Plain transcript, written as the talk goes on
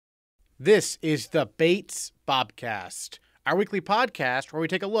This is the Bates Bobcast, our weekly podcast where we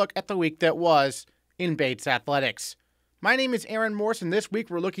take a look at the week that was in Bates athletics. My name is Aaron Morse, and this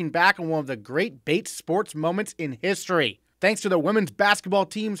week we're looking back on one of the great Bates sports moments in history, thanks to the women's basketball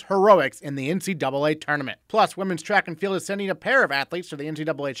team's heroics in the NCAA tournament. Plus, women's track and field is sending a pair of athletes to the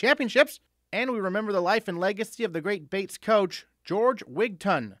NCAA Championships, and we remember the life and legacy of the great Bates coach, George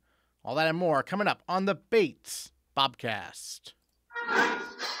Wigton. All that and more coming up on the Bates Bobcast.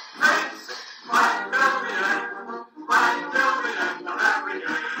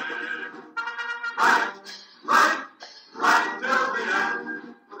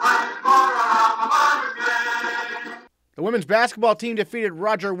 The women's basketball team defeated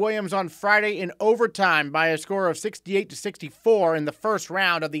Roger Williams on Friday in overtime by a score of 68-64 in the first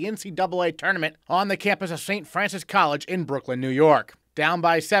round of the NCAA tournament on the campus of St. Francis College in Brooklyn, New York. Down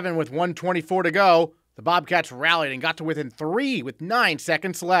by 7 with 1:24 to go, the Bobcats rallied and got to within 3 with 9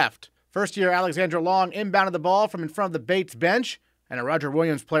 seconds left. First-year Alexandra Long inbounded the ball from in front of the Bates bench, and a Roger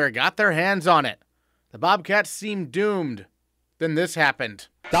Williams player got their hands on it. The Bobcats seemed doomed. Then this happened.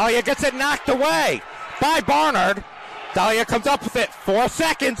 Dalia gets it knocked away by Barnard. Dalia comes up with it. 4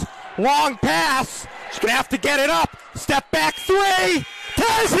 seconds. Long pass. She's going to have to get it up. Step back 3.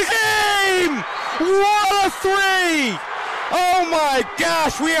 Ties the game! What a 3! Oh my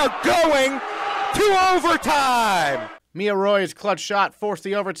gosh, we are going to overtime! Mia Roy's clutch shot forced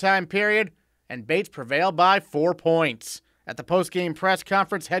the overtime period, and Bates prevailed by 4 points. At the post-game press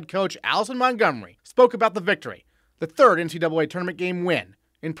conference, head coach Alison Montgomery spoke about the victory, the third NCAA tournament game win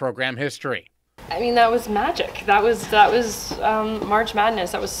in program history. I mean, that was magic. That was March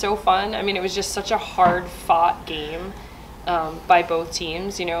Madness. That was so fun. I mean, it was just such a hard-fought game by both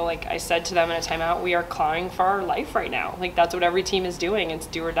teams. You know, like I said to them in a timeout, we are clawing for our life right now. Like, that's what every team is doing. It's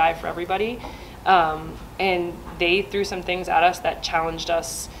do or die for everybody. And they threw some things at us that challenged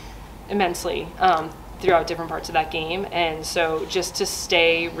us immensely throughout different parts of that game. And so just to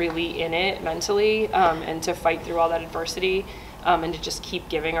stay really in it mentally and to fight through all that adversity and to just keep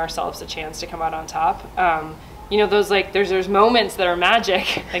giving ourselves a chance to come out on top. You know, those like there's moments that are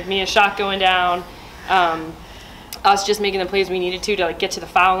magic, like Mia's shot going down, us just making the plays we needed to like get to the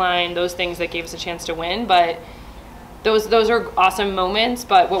foul line, those things that gave us a chance to win. But those are awesome moments,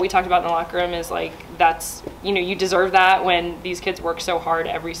 but what we talked about in the locker room is like that's, you know, you deserve that when these kids work so hard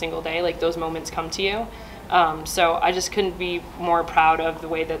every single day. Like those moments come to you. So I just couldn't be more proud of the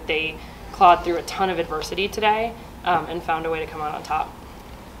way that they clawed through a ton of adversity today and found a way to come out on top.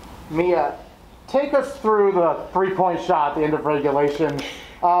 Mia, take us through the three-point shot at the end of regulation.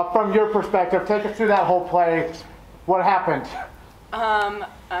 From your perspective, take us through that whole play. What happened? I'm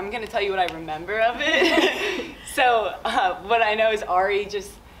going to tell you what I remember of it. So what I know is Ari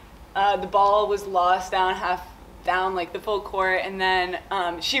just, the ball was lost down like the full court, and then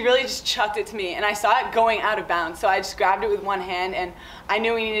she really just chucked it to me, and I saw it going out of bounds, so I just grabbed it with one hand, and I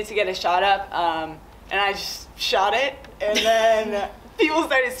knew we needed to get a shot up, and I just shot it, and then people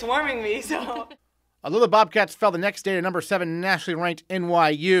started swarming me, so. Although the Bobcats fell the next day to number 7 nationally ranked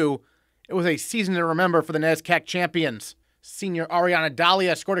NYU, it was a season to remember for the NESCAC champions. Senior Ariana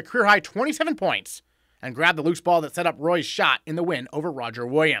Dalia scored a career-high 27 points and grabbed the loose ball that set up Roy's shot in the win over Roger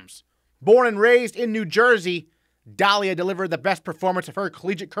Williams. Born and raised in New Jersey, Dalia delivered the best performance of her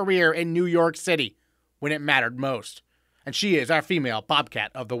collegiate career in New York City when it mattered most. And she is our female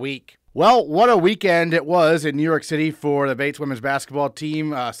Bobcat of the week. Well, what a weekend it was in New York City for the Bates women's basketball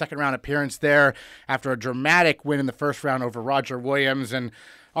team. Second-round appearance there after a dramatic win in the first round over Roger Williams. And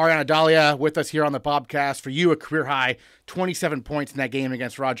Ariana Dalia with us here on the Bobcast. For you, a career-high 27 points in that game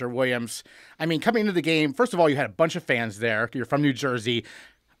against Roger Williams. I mean, coming into the game, first of all, you had a bunch of fans there. You're from New Jersey.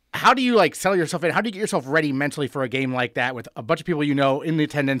 How do you, like, settle yourself in? How do you get yourself ready mentally for a game like that with a bunch of people you know in the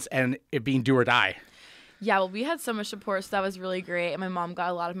attendance and it being do or die? Yeah, well, we had so much support, so that was really great. And my mom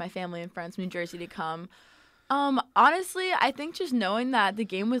got a lot of my family and friends from New Jersey to come. Honestly, I think just knowing that the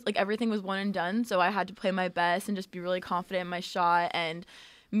game was, like, everything was one and done, so I had to play my best and just be really confident in my shot. And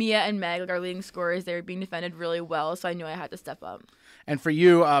Mia and Meg, like our leading scorers, they were being defended really well, so I knew I had to step up. And for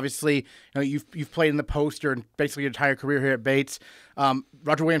you, obviously, you know, you've played in the post your basically your entire career here at Bates.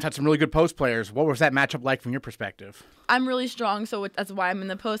 Roger Williams had some really good post players. What was that matchup like from your perspective? I'm really strong, so that's why I'm in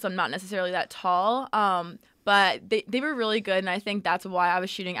the post. I'm not necessarily that tall. But they were really good, and I think that's why I was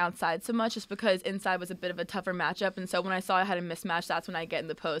shooting outside so much, just because inside was a bit of a tougher matchup. And so when I saw I had a mismatch, that's when I get in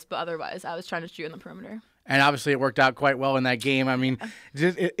the post. But otherwise, I was trying to shoot in the perimeter. And obviously it worked out quite well in that game. I mean,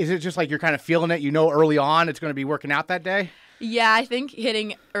 is it just like you're kind of feeling it? You know early on it's going to be working out that day? Yeah, I think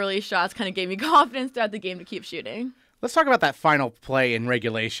hitting early shots kind of gave me confidence throughout the game to keep shooting. Let's talk about that final play in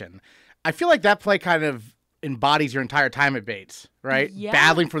regulation. I feel like that play kind of embodies your entire time at Bates, right? Yeah.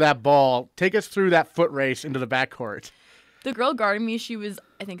 Battling for that ball. Take us through that foot race into the backcourt. The girl guarding me, she was,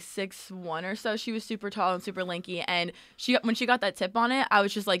 I think, 6'1" or so. She was super tall and super lanky. And when she got that tip on it, I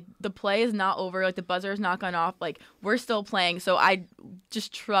was just like, the play is not over. Like, the buzzer is not gone off. Like, we're still playing. So I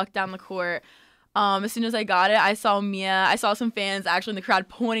just trucked down the court. As soon as I got it, I saw Mia. I saw some fans actually in the crowd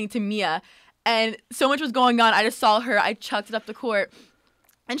pointing to Mia. And so much was going on. I just saw her. I chucked it up the court.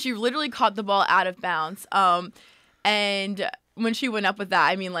 And she literally caught the ball out of bounds. And when she went up with that,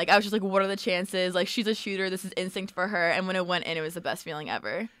 I mean, like, I was just like, what are the chances? Like, she's a shooter. This is instinct for her. And when it went in, it was the best feeling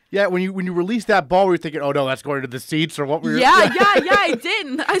ever. Yeah, when you released that ball, were you thinking, oh, no, that's going to the seats or what were you? Yeah, I did.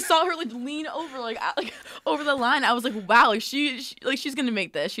 And I saw her, like, lean over, like over the line. I was like, wow, like, she's going to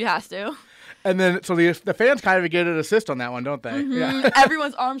make this. She has to. And then, so the fans kind of get an assist on that one, don't they? Mm-hmm. Yeah.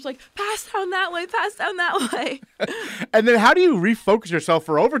 Everyone's arms like, pass down that way, pass down that way. And then how do you refocus yourself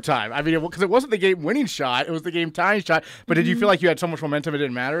for overtime? I mean, because it wasn't the game-winning shot. It was the game-tying shot. But did you feel like you had so much momentum it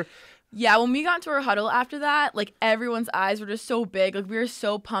didn't matter? Yeah, when we got into our huddle after that, like, everyone's eyes were just so big. Like, we were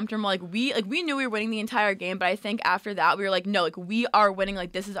so pumped. And we knew we were winning the entire game. But I think after that, we were like, no, like, we are winning.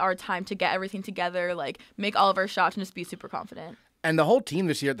 Like, this is our time to get everything together, like, make all of our shots and just be super confident. And the whole team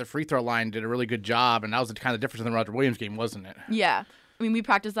this year at the free throw line did a really good job, and that was the kind of difference in the Roger Williams game, wasn't it? Yeah. I mean, we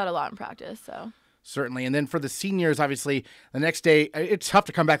practiced that a lot in practice, so. Certainly. And then for the seniors, obviously, the next day, it's tough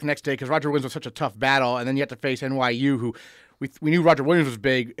to come back the next day because Roger Williams was such a tough battle, and then you have to face NYU, who we knew Roger Williams was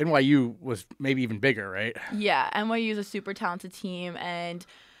big. NYU was maybe even bigger, right? Yeah, NYU is a super talented team, and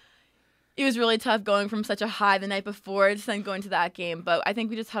it was really tough going from such a high the night before to then going to that game. But I think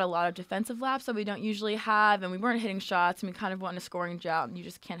we just had a lot of defensive laps that we don't usually have, and we weren't hitting shots, and we kind of won a scoring drought, and you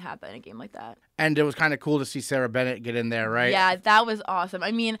just can't have that in a game like that. And it was kind of cool to see Sarah Bennett get in there, right? Yeah, that was awesome.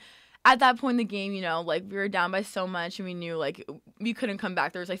 I mean, at that point in the game, you know, like, we were down by so much, and we knew, like, we couldn't come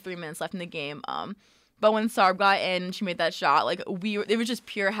back. There was, like, 3 minutes left in the game. But when Sarb got in and she made that shot, like, it was just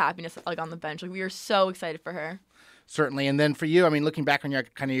pure happiness, like, on the bench. Like, we were so excited for her. Certainly. And then for you, I mean, looking back on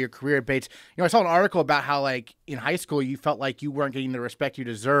your career at Bates, you know, I saw an article about how, like, in high school you felt like you weren't getting the respect you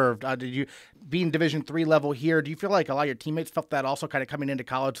deserved. Did you, being Division III level here, do you feel like a lot of your teammates felt that also kind of coming into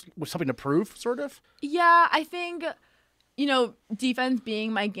college with something to prove, sort of? Yeah, I think, you know, defense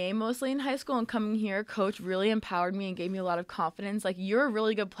being my game mostly in high school and coming here, coach really empowered me and gave me a lot of confidence. Like, you're a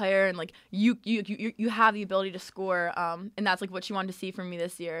really good player, and, like, you have the ability to score, and that's, like, what she wanted to see from me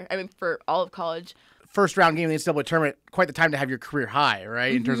this year. I mean, for all of college. First round game in the NCAA tournament, quite the time to have your career high,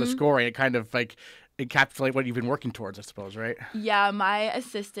 right? In terms of scoring, it kind of like encapsulate what you've been working towards, I suppose, right? Yeah, my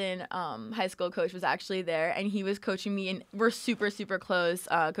assistant high school coach was actually there, and he was coaching me, and we're super, super close,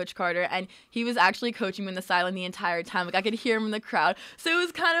 Coach Carter, and he was actually coaching me in the sideline the entire time. Like, I could hear him in the crowd. So it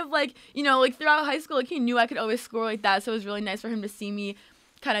was kind of like, you know, like, throughout high school, like, he knew I could always score like that, so it was really nice for him to see me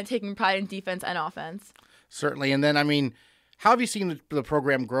kind of taking pride in defense and offense. Certainly. And then, I mean, how have you seen the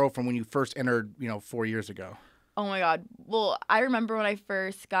program grow from when you first entered, 4 years ago? Oh, my God. Well, I remember when I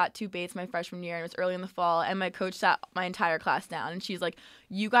first got to Bates my freshman year, and it was early in the fall, and my coach sat my entire class down, and she's like,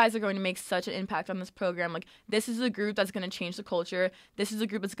 you guys are going to make such an impact on this program. Like, this is a group that's going to change the culture. This is a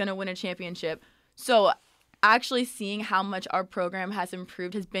group that's going to win a championship. So actually seeing how much our program has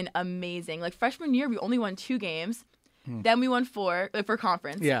improved has been amazing. Like, freshman year, we only won 2 games. Then we won 4 for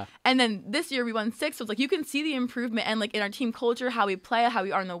conference. Yeah. And then this year we won 6. So it's like you can see the improvement and, like, in our team culture, how we play, how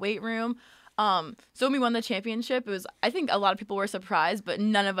we are in the weight room. So when we won the championship, it was, I think a lot of people were surprised, but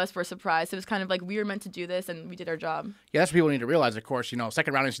none of us were surprised. It was kind of like we were meant to do this and we did our job. Yeah, that's what people need to realize, of course.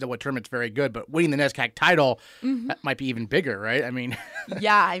 Second round NCAA tournament's very good, but winning the NESCAC title, that might be even bigger, right? I mean.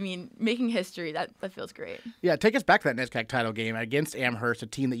 Yeah, I mean, making history, that feels great. Yeah, take us back to that NESCAC title game against Amherst, a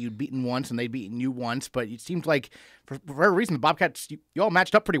team that you'd beaten once and they'd beaten you once, but it seemed like for whatever reason, the Bobcats, you all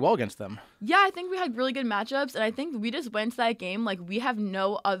matched up pretty well against them. Yeah, I think we had really good matchups, and I think we just went to that game like we have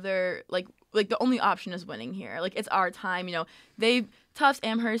no other, like the only option is winning here. Like, it's our time, Tufts,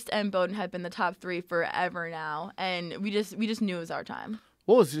 Amherst, and Bowdoin have been the top 3 forever now, and we just knew it was our time.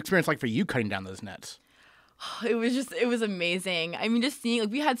 What was the experience like for you cutting down those nets? It was amazing. I mean, just seeing, like,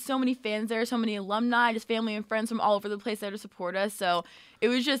 we had so many fans there, so many alumni, just family and friends from all over the place there to support us. So it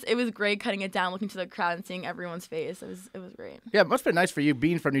was great cutting it down, looking to the crowd and seeing everyone's face. It was great. Yeah, it must have been nice for you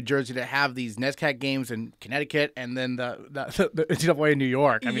being from New Jersey to have these NESCAC games in Connecticut and then the NCAA in New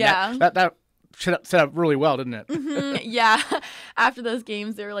York. I mean, yeah. That set up really well, didn't it? Mm-hmm. Yeah. After those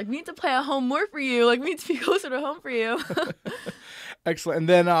games, they were like, we need to play at home more for you. Like, we need to be closer to home for you. Excellent. And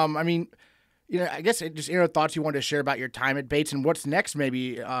then, I mean, I guess just thoughts you wanted to share about your time at Bates and what's next,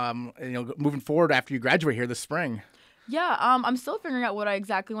 maybe, moving forward after you graduate here this spring. Yeah, I'm still figuring out what I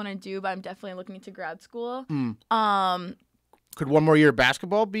exactly want to do, but I'm definitely looking into grad school. Could one more year of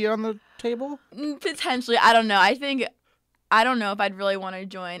basketball be on the table? Potentially. I don't know. I don't know if I'd really want to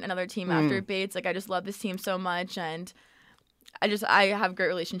join another team after Bates. Like, I just love this team so much, and I have great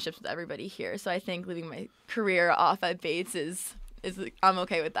relationships with everybody here. So I think leaving my career off at Bates is I'm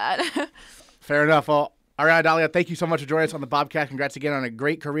okay with that. Fair enough. Well, Ariana, Dalia, thank you so much for joining us on the Bobcat. Congrats again on a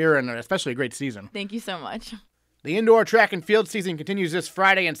great career and especially a great season. Thank you so much. The indoor track and field season continues this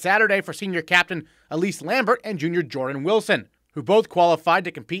Friday and Saturday for senior captain Elise Lambert and junior Jordan Wilson, who both qualified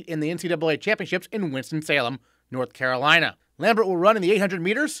to compete in the NCAA Championships in Winston-Salem, North Carolina. Lambert will run in the 800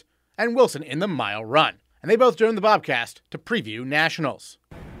 meters and Wilson in the mile run. And they both joined the Bobcast to preview nationals.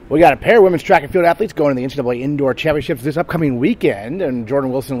 We got a pair of women's track and field athletes going to the NCAA Indoor Championships this upcoming weekend, and Jordan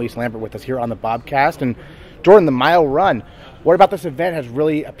Wilson and Elise Lambert with us here on the Bobcast. And Jordan, the mile run, what about this event has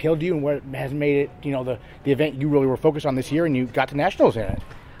really appealed to you, and what has made it, the event you really were focused on this year, and you got to nationals in it?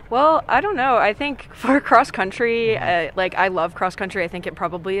 Well, I don't know. I think for cross country, I love cross country. I think it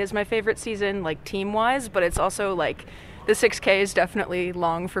probably is my favorite season, team-wise, but it's also the 6K is definitely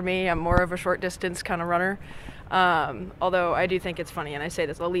long for me. I'm more of a short distance kind of runner. Although I do think it's funny, and I say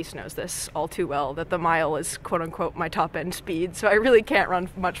this, Elise knows this all too well, that the mile is quote unquote my top end speed. So I really can't run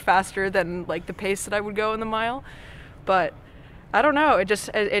much faster than the pace that I would go in the mile. But I don't know. It just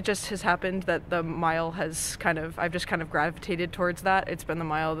has happened that the mile has I've just kind of gravitated towards that. It's been the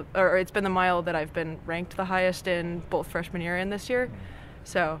mile that I've been ranked the highest in both freshman year and this year.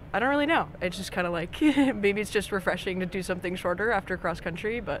 So I don't really know. It's just kind of maybe it's just refreshing to do something shorter after cross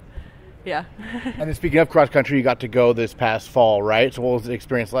country, but yeah. And then speaking of cross country, you got to go this past fall, right? So what was the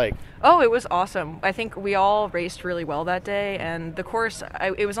experience like? Oh, it was awesome. I think we all raced really well that day, and the course,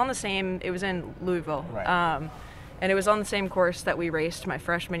 it was in Louisville. Right. And it was on the same course that we raced my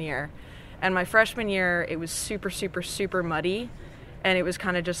freshman year. And my freshman year, it was super, super, super muddy, and it was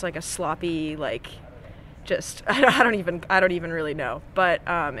kind of just a sloppy, I don't even really know. But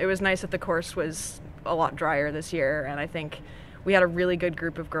it was nice that the course was a lot drier this year, and I think we had a really good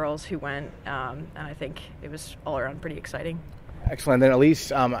group of girls who went, and I think it was all around pretty exciting. Excellent. Then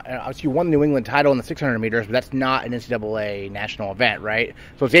Elise, obviously you won the New England title in the 600 meters, but that's not an NCAA national event, right?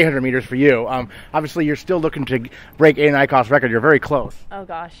 So it's 800 meters for you. Obviously you're still looking to break Aiden Eichhoff's record. You're very close. Oh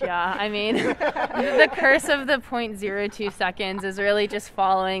gosh, yeah. I mean, the curse of the 0.02 seconds is really just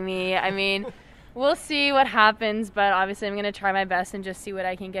following me. I mean, we'll see what happens, but obviously I'm going to try my best and just see what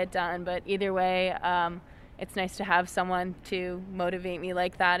I can get done. But either way, it's nice to have someone to motivate me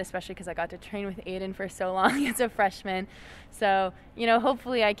like that, especially because I got to train with Aiden for so long as a freshman. So,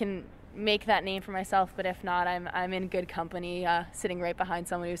 hopefully I can make that name for myself, but if not, I'm in good company sitting right behind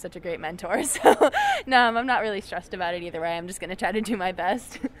someone who's such a great mentor. So, no, I'm not really stressed about it either way. I'm just going to try to do my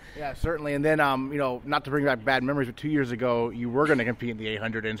best. Yeah, certainly. And then, not to bring back bad memories, but 2 years ago, you were going to compete in the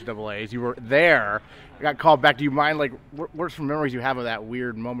 800 NCAAs. You were there. You got called back. Do you mind, what are some memories you have of that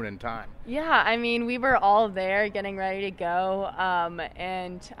weird moment in time? Yeah, I mean, we were all there getting ready to go.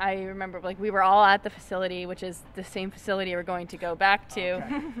 And I remember, we were all at the facility, which is the same facility we're going to go back to,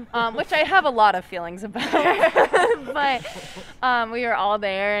 which I have a lot of feelings about. But we were all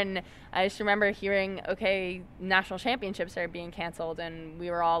there, and I just remember hearing, okay, national championships are being canceled, and we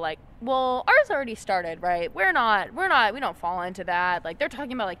were all like, well, ours already started, right? We don't fall into that. They're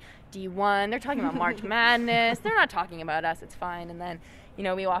talking about D1, they're talking about March Madness, they're not talking about us, it's fine. And then,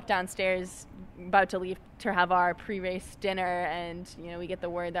 we walk downstairs, about to leave to have our pre-race dinner, and, we get the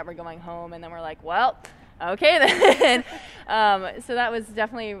word that we're going home, and then we're like, well, okay then. So that was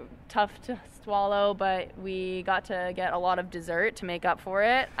definitely tough to swallow, but we got to get a lot of dessert to make up for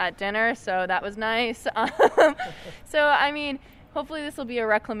it at dinner, so that was nice. So, I mean, hopefully this will be a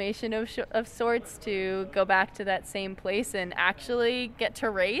reclamation of sorts to go back to that same place and actually get to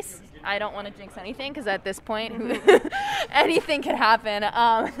race. I don't want to jinx anything because at this point, anything could happen.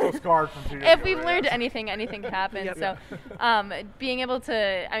 If we've learned anything could happen. Yep. So, being able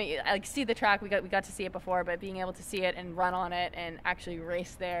to, see the track, we got to see it before, but being able to see it and run on it and actually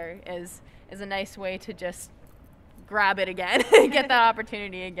race there is a nice way to just grab it again, get that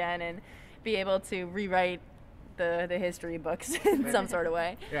opportunity again, and be able to rewrite the history books in some sort of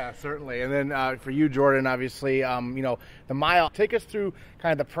way. Yeah, certainly. And then for you, Jordan, obviously, the mile. Take us through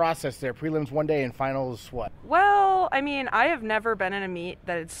kind of the process there. Prelims one day and finals what? Well, I mean, I have never been in a meet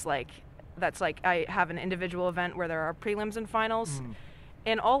that's I have an individual event where there are prelims and finals.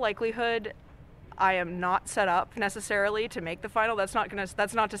 In all likelihood, I am not set up necessarily to make the final. That's not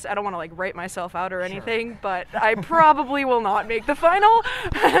to I don't want to write myself out or anything, sure. But I probably will not make the final.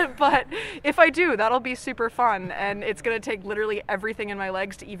 But if I do, that'll be super fun, and it's going to take literally everything in my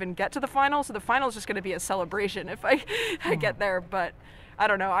legs to even get to the final. So the final is just going to be a celebration if I get there. But I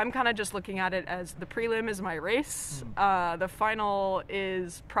don't know. I'm kind of just looking at it as the prelim is my race. The final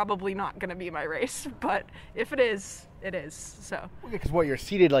is probably not going to be my race, but if it is, it is. So. Because you're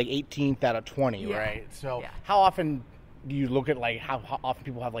seeded like 18th out of 20, right? So how often do you look at like how often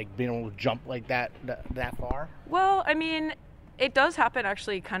people have like been able to jump like that far? Well, I mean, it does happen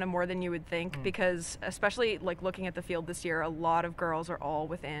actually kind of more than you would think because especially like looking at the field this year, a lot of girls are all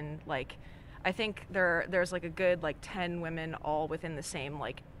within like, I think there's like a good like 10 women all within the same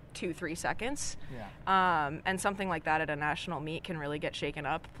like 2-3 seconds. And something like that at a national meet can really get shaken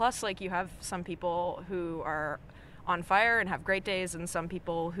up. Plus like you have some people who are on fire and have great days and some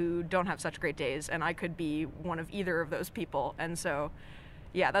people who don't have such great days, and I could be one of either of those people. And so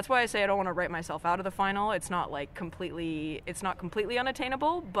yeah, that's why I say I don't want to write myself out of the final. It's not completely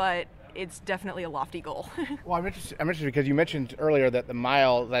unattainable, but it's definitely a lofty goal. Well, I'm interested because you mentioned earlier that the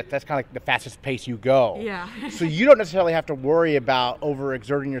mile, that's kind of like the fastest pace you go. Yeah. So you don't necessarily have to worry about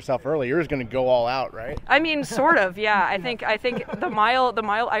overexerting yourself early. You're just going to go all out, right? I mean, sort of, yeah. I think the mile,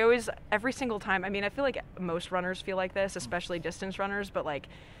 I always, every single time, I mean, I feel like most runners feel like this, especially distance runners, but like,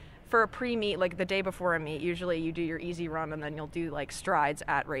 for a pre-meet, like the day before a meet, usually you do your easy run and then you'll do like strides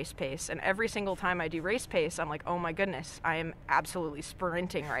at race pace. And every single time I do race pace, I'm like, oh my goodness, I am absolutely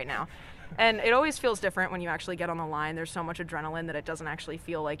sprinting right now. And it always feels different when you actually get on the line. There's so much adrenaline that it doesn't actually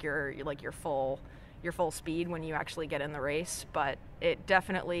feel like you're full speed when you actually get in the race. But it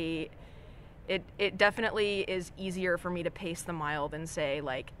definitely is easier for me to pace the mile than say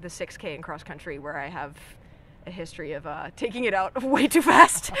like the 6K in cross country where I have a history of taking it out way too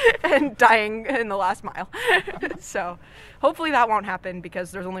fast and dying in the last mile. So hopefully that won't happen because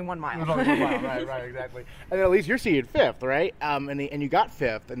there's only 1 mile. Right, exactly. And then Elise, you're seeded 5th, right? And you got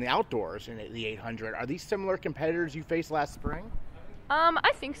 5th in the outdoors in the 800. Are these similar competitors you faced last spring?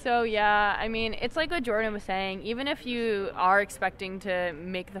 I think so, yeah. I mean, it's like what Jordan was saying. Even if you are expecting to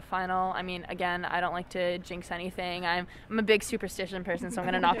make the final, I mean, again, I don't like to jinx anything. I'm a big superstition person, so I'm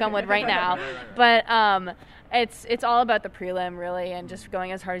going to knock on wood right now. But it's all about the prelim, really, and just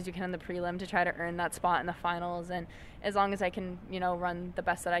going as hard as you can in the prelim to try to earn that spot in the finals. And as long as I can, run the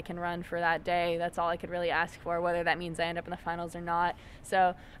best that I can run for that day, that's all I could really ask for, whether that means I end up in the finals or not.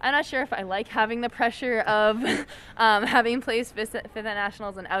 So I'm not sure if I like having the pressure of having placed 5th at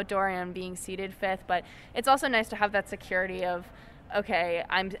nationals and outdoor and being seeded 5th, but it's also nice to have that security of, okay,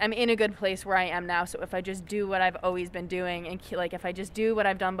 I'm in a good place where I am now, so if I just do what I've always been doing and like if I just do what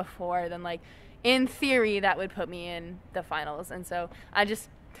I've done before, then like in theory that would put me in the finals. And so I just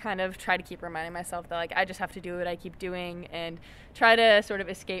kind of try to keep reminding myself that like I just have to do what I keep doing and try to sort of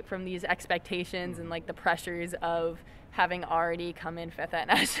escape from these expectations and like the pressures of having already come in 5th at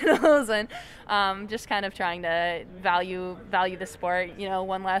nationals and just kind of trying to value the sport,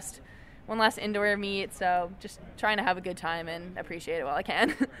 one last indoor meet, so just trying to have a good time and appreciate it while I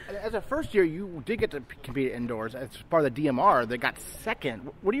can. As a first year, you did get to compete indoors as part of the DMR that got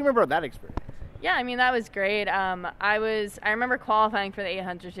 2nd. What do you remember of that experience? Yeah, I mean, that was great. I remember qualifying for the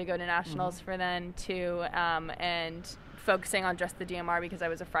 800 to go to nationals for then too, and focusing on just the DMR because I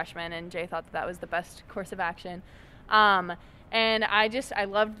was a freshman and Jay thought that was the best course of action. And I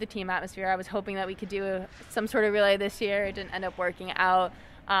loved the team atmosphere. I was hoping that we could do some sort of relay this year. It didn't end up working out.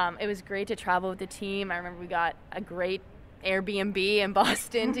 It was great to travel with the team. I remember we got a great Airbnb in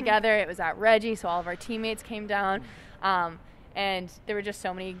Boston together. It was at Reggie, so all of our teammates came down. And there were just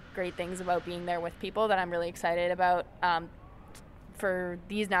so many great things about being there with people that I'm really excited about for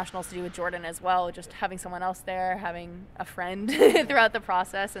these nationals to do with Jordan as well. Just having someone else there, having a friend throughout the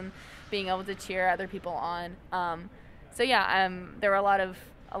process, and being able to cheer other people on. So yeah, there were a lot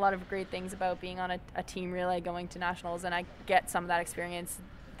of great things about being on a team relay going to nationals, and I get some of that experience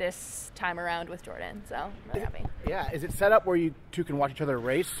this time around with Jordan. So I'm really happy. Yeah, is it set up where you two can watch each other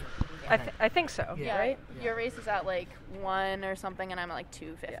race? I think so. Yeah, right? Your race is at like 1 or something, and I'm at like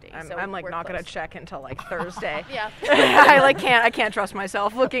 2:50. Yeah, so I'm like not going to check until like Thursday. Yeah. I can't trust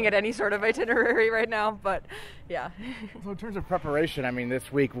myself looking at any sort of itinerary right now, but yeah. So in terms of preparation, I mean,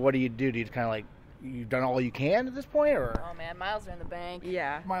 this week, what do you do? Do you kind of like, you've done all you can at this point, or? Oh man, miles are in the bank.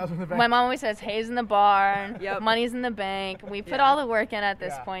 Yeah. Miles in the bank. My mom always says, hay's in the barn, Yep. money's in the bank. We put all the work in at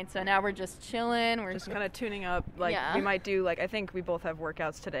this point, so now we're just chilling. We're just kind of tuning up. Like we might do, like I think we both have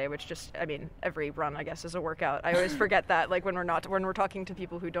workouts today, which just, I mean, every run I guess is a workout. I always forget that, like when we're talking to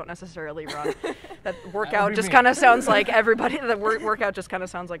people who don't necessarily run, that workout just kind of sounds like everybody. The workout just kind of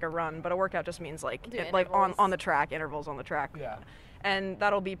sounds like a run, but a workout just means like on the track, intervals on the track. Yeah. And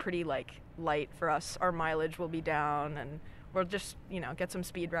that'll be pretty like light for us. Our mileage will be down, and we'll just get some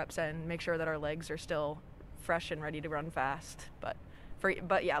speed reps and make sure that our legs are still fresh and ready to run fast. But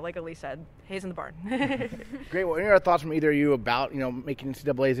But yeah, like Elise said, Hayes in the barn. Great. Well, any other thoughts from either of you about, making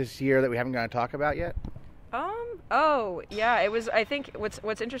NCAAs this year that we haven't got to talk about yet? Oh, yeah, it was, I think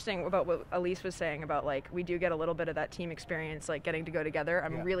what's interesting about what Elise was saying about, like, we do get a little bit of that team experience, like, getting to go together.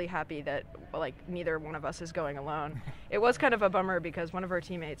 I'm really happy that, like, neither one of us is going alone. It was kind of a bummer because one of our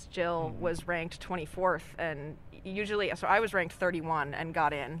teammates, Jill, was ranked 24th, and usually, so I was ranked 31 and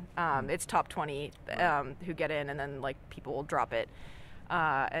got in. It's top 20 who get in, and then, like, people will drop it.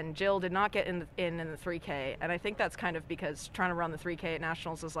 And Jill did not get in the 3K, and I think that's kind of because trying to run the 3K at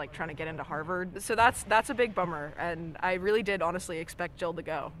Nationals is like trying to get into Harvard. So that's a big bummer, and I really did honestly expect Jill to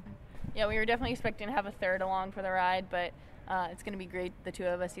go. Yeah, we were definitely expecting to have a third along for the ride, but it's going to be great, the two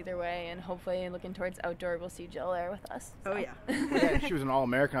of us either way, and hopefully looking towards outdoor, we'll see Jill there with us. So. Oh, yeah. Yeah, she was an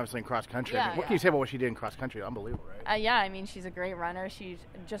All-American, obviously, in cross-country. Yeah, What can you say about what she did in cross-country? Unbelievable, right? Yeah, I mean, she's a great runner. She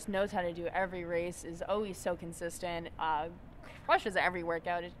just knows how to do every race, is always so consistent. Crushes every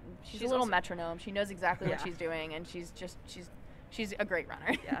workout. She's a little metronome. She knows exactly what she's doing, and she's a great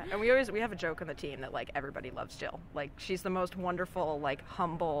runner. Yeah, and we have a joke on the team that, like, everybody loves Jill. Like, she's the most wonderful, like,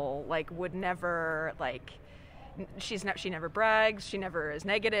 humble, like, would never, like, she never brags, she never is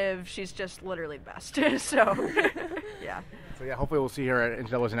negative, she's just literally the best. So yeah. So yeah, hopefully we'll see her at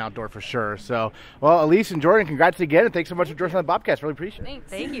NCAAs and outdoor for sure. So, well, Elise and Jordan, congrats again, and thanks so much for joining us on the Bobcast. Really appreciate it. Thanks.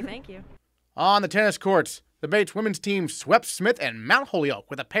 Thank you. On the tennis courts, the Bates women's team swept Smith and Mount Holyoke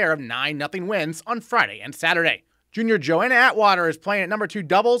with a pair of 9-0 wins on Friday and Saturday. Junior Joanna Atwater is playing at number 2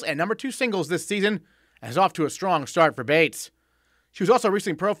 doubles and number 2 singles this season and is off to a strong start for Bates. She was also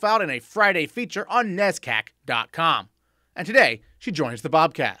recently profiled in a Friday feature on NESCAC.com. And today, she joins the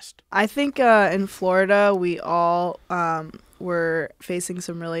Bobcast. I think in Florida, we all were facing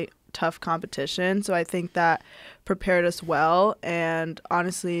some really tough competition. So I think that prepared us well and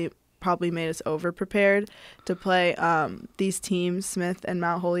honestly probably made us over-prepared to play these teams, Smith and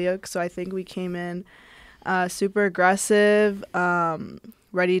Mount Holyoke. So I think we came in super aggressive,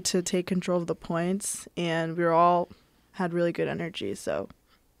 ready to take control of the points, and we were all had really good energy, so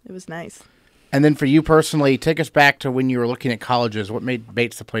it was nice. And then for you personally, take us back to when you were looking at colleges. What made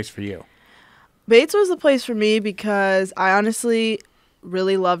Bates the place for you? Bates was the place for me because I honestly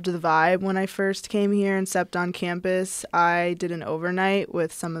really loved the vibe when I first came here and stepped on campus. I did an overnight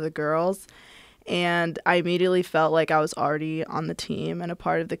with some of the girls, and I immediately felt like I was already on the team and a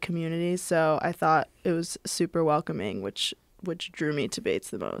part of the community, so I thought it was super welcoming, which drew me to Bates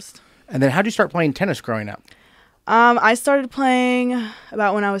the most. And then how did you start playing tennis growing up? I started playing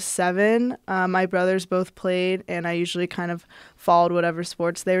about when I was 7. My brothers both played, and I usually kind of followed whatever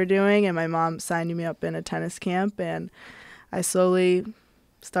sports they were doing, and my mom signed me up in a tennis camp, and I slowly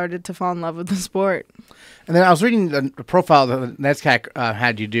started to fall in love with the sport. And then I was reading the profile that NESCAC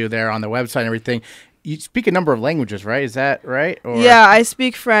had you do there on the website and everything. You speak a number of languages, right? Is that right? Or? Yeah, I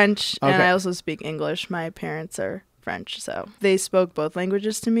speak French, and I also speak English. My parents are French, so they spoke both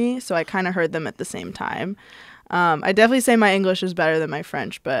languages to me, so I kind of heard them at the same time. I definitely say my English is better than my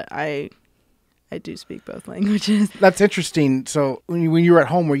French, but I do speak both languages. That's interesting. So when you were at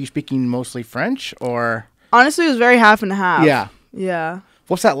home, were you speaking mostly French, or? Honestly, it was very half and half. Yeah. Yeah.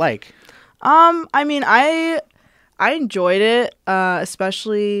 What's that like? I mean, I enjoyed it,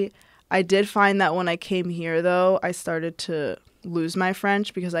 especially I did find that when I came here, though, I started to lose my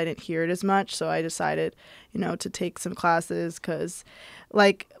French because I didn't hear it as much. So I decided, to take some classes because,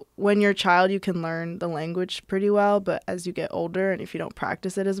 like, when you're a child, you can learn the language pretty well. But as you get older and if you don't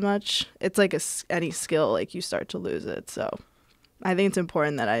practice it as much, it's like any skill, like you start to lose it. So I think it's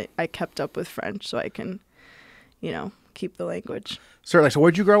important that I kept up with French so I can, keep the language. Certainly. So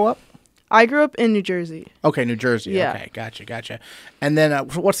where'd you grow up? I grew up in New Jersey. Okay, New Jersey. Yeah. Okay, gotcha. And then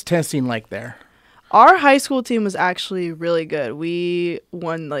what's the tennis scene like there? Our high school team was actually really good. We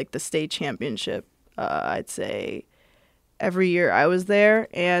won, like, the state championship, I'd say, every year I was there,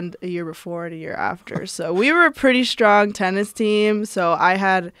 and a year before and a year after. So we were a pretty strong tennis team. So I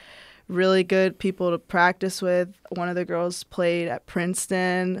had really good people to practice with. One of the girls played at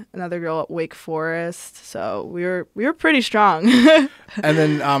Princeton, another girl at Wake Forest. So we were pretty strong. And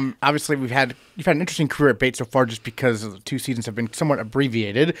then obviously you've had an interesting career at Bates so far, just because the 2 seasons have been somewhat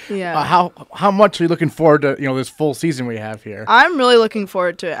abbreviated. Yeah. How much are you looking forward to this full season we have here? I'm really looking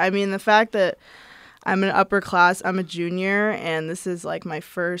forward to it. I mean, the fact that I'm an upper class, I'm a junior, and this is like my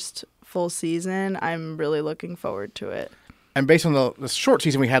first full season, I'm really looking forward to it. And based on the short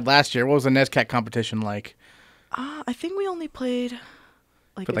season we had last year, what was the NESCAC competition like? I think we only played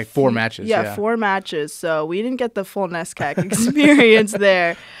like 4 matches. Yeah, 4 matches. So we didn't get the full NESCAC experience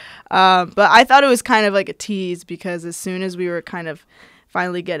there. But I thought it was kind of like a tease because as soon as we were kind of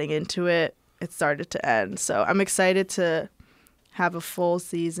finally getting into it, it started to end. So I'm excited to have a full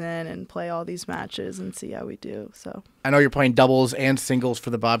season and play all these matches and see how we do. So I know you're playing doubles and singles for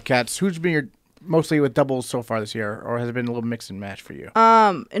the Bobcats. Who's been your mostly with doubles so far this year, or has it been a little mix and match for you?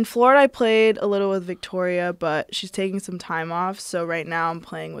 In Florida, I played a little with Victoria, but she's taking some time off. So right now I'm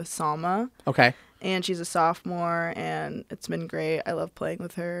playing with Salma. Okay. And she's a sophomore, and it's been great. I love playing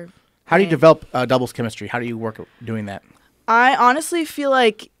with her. How do you develop doubles chemistry? How do you work doing that? I honestly feel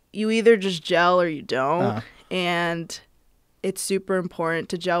like you either just gel or you don't. And it's super important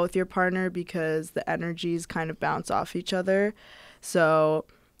to gel with your partner because the energies kind of bounce off each other. So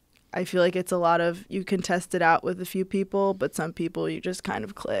I feel like it's a lot of, you can test it out with a few people, but some people you just kind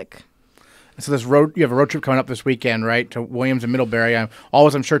of click. So you have a road trip coming up this weekend, right, to Williams and Middlebury.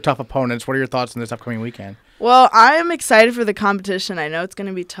 I'm sure tough opponents. What are your thoughts on this upcoming weekend? Well, I am excited for the competition. I know it's going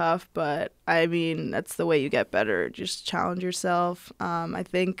to be tough, but I mean, that's the way you get better. Just challenge yourself. I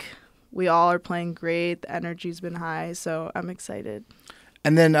think we all are playing great. The energy's been high, so I'm excited.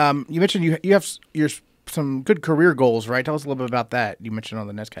 And then you mentioned you have some good career goals, right? Tell us a little bit about that. You mentioned on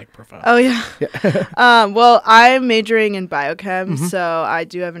the NESCAC profile. Oh, yeah. Well, I'm majoring in biochem, so I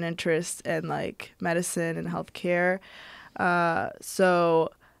do have an interest in, like, medicine and healthcare.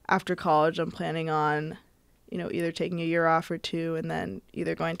 So after college, I'm planning on, either taking a year off or two and then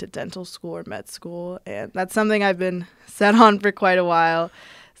either going to dental school or med school. And that's something I've been set on for quite a while.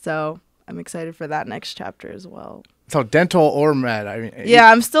 So I'm excited for that next chapter as well. So dental or med?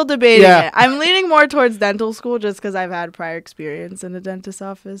 Yeah, I'm still debating it. I'm leaning more towards dental school just because I've had prior experience in a dentist's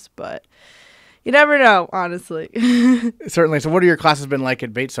office, but you never know, honestly. Certainly. So what have your classes been like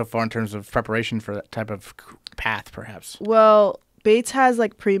at Bates so far in terms of preparation for that type of path, perhaps? Well, Bates has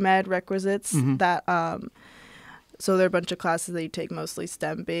like pre-med requisites that, so there are a bunch of classes that you take mostly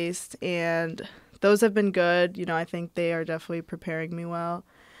STEM-based, and those have been good. I think they are definitely preparing me well.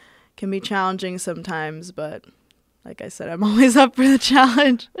 Can be challenging sometimes, but like I said, I'm always up for the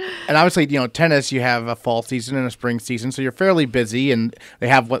challenge. And obviously, tennis, you have a fall season and a spring season, so you're fairly busy, and they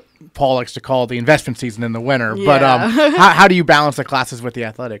have what Paul likes to call the investment season in the winter. Yeah. But how do you balance the classes with the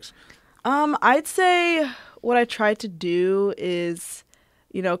athletics? I'd say what I try to do is,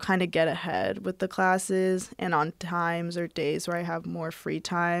 kind of get ahead with the classes, and on times or days where I have more free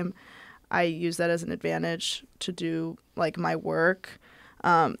time, I use that as an advantage to do, like, my work.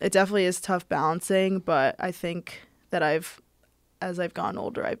 It definitely is tough balancing, but I think that as I've gotten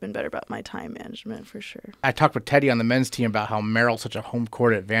older, I've been better about my time management for sure. I talked with Teddy on the men's team about how Merrill's such a home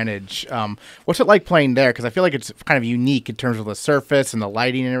court advantage. What's it like playing there? Because I feel like it's kind of unique in terms of the surface and the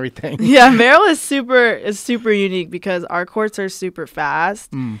lighting and everything. Yeah, Merrill is super unique because our courts are super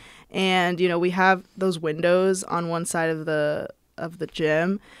fast, and we have those windows on one side of the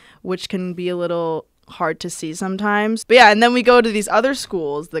gym, which can be a little hard to see sometimes. But yeah, and then we go to these other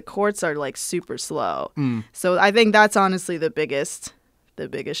schools, the courts are like super slow. So I think that's honestly the biggest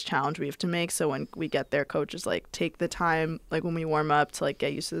challenge we have to make. So when we get there, coaches like take the time, like when we warm up, to like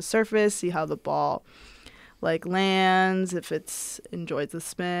get used to the surface, see how the ball like lands, if it's enjoys the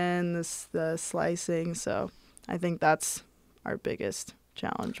spin, the slicing. So I think that's our biggest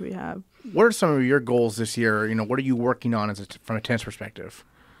challenge we have. What are some of your goals this year? What are you working on from a tennis perspective?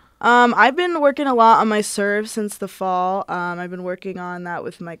 I've been working a lot on my serve since the fall. I've been working on that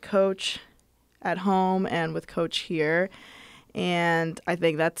with my coach at home and with coach here. And I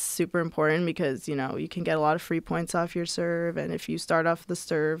think that's super important because, you can get a lot of free points off your serve. And if you start off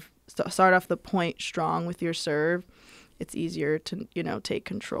the point strong with your serve, it's easier to, take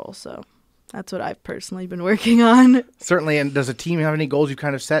control. So that's what I've personally been working on. Certainly. And does the team have any goals you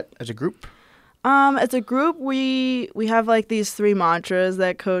kind of set as a group? As a group, we have like these 3 mantras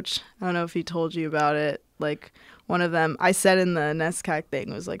that coach, I don't know if he told you about it, like one of them I said in the NESCAC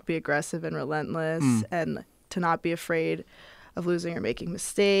thing was like be aggressive and relentless and to not be afraid of losing or making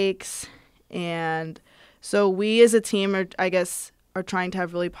mistakes. And so we as a team are trying to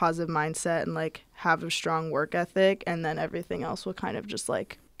have really positive mindset and like have a strong work ethic, and then everything else will kind of just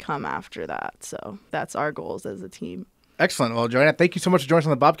like come after that. So that's our goals as a team. Excellent. Well, Joanna, thank you so much for joining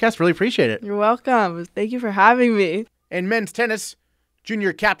us on the Bobcast. Really appreciate it. You're welcome. Thank you for having me. In men's tennis,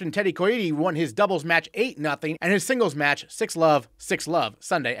 junior captain Teddy Koide won his doubles match 8-0 and his singles match 6-love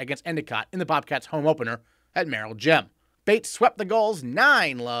Sunday against Endicott in the Bobcats' home opener at Merrill Gym. Bates swept the goals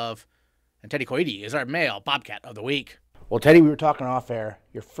 9-love, and Teddy Koide is our male Bobcat of the week. Well, Teddy, we were talking off air.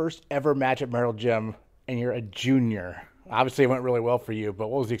 Your first ever match at Merrill Gym, and you're a junior. Obviously, it went really well for you, but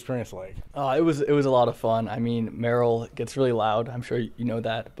what was the experience like? It was a lot of fun. I mean, Merrill gets really loud. I'm sure you know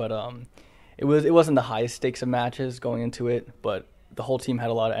that, but it wasn't the highest stakes of matches going into it, but the whole team had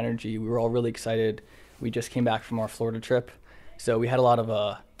a lot of energy. We were all really excited. We just came back from our Florida trip, so we had a lot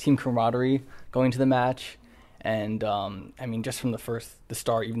of team camaraderie going to the match, And I mean, just from the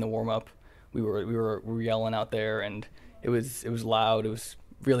start, even the warm up, we were yelling out there, and it was loud. It was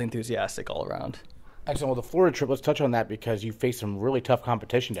really enthusiastic all around. Excellent. Well, the Florida trip, let's touch on that because you faced some really tough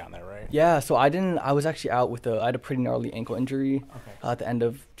competition down there, right? Yeah, so I was actually out I had a pretty gnarly ankle injury at the end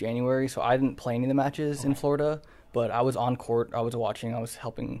of January, so I didn't play any of the matches in Florida, but I was on court, I was watching, I was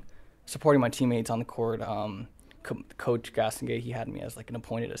supporting my teammates on the court. Coach Gastonguay, he had me as like an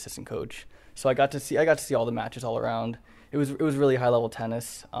appointed assistant coach. So I got to see all the matches all around. It was really high level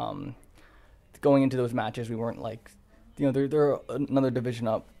tennis. Going into those matches, we weren't like, they're another division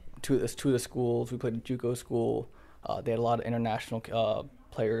up. Two of the schools. We played at JUCO school. They had a lot of international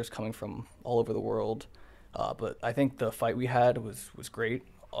players coming from all over the world. But I think the fight we had was great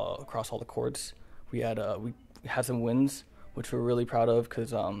across all the courts. We had some wins, which we're really proud of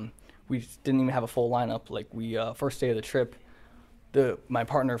because we didn't even have a full lineup. Like first day of the trip, my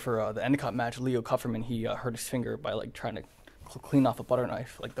partner for the end cup match, Leo Kupferman, he hurt his finger by like trying to clean off a butter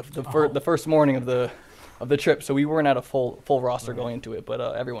knife. Like the first morning of the trip, so we weren't at a full roster going into it, but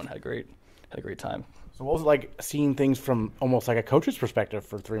everyone had a great time. So what was it like seeing things from almost like a coach's perspective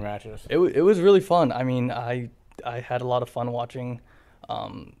for 3 matches? It was really fun. I mean, I had a lot of fun watching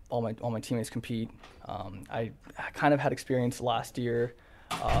all my teammates compete. I kind of had experience last year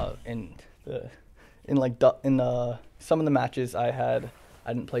in some of the matches I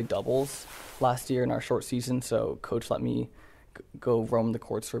didn't play doubles last year in our short season, so coach let me go roam the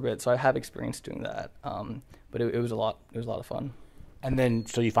courts for a bit, so I have experience doing that. But it was a lot of fun. And then,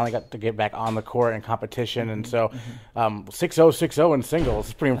 so you finally got to get back on the court in competition, and so 6-0 in singles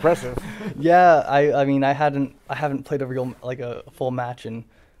is pretty impressive. Yeah, I mean, I haven't played a full match in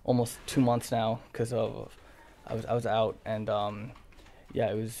almost 2 months now because I was out, and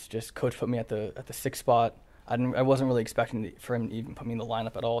it was just coach put me at the 6th spot. I wasn't really expecting for him to even put me in the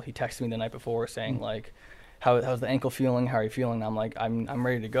lineup at all. He texted me the night before saying like, how's the ankle feeling? How are you feeling? I'm like, I'm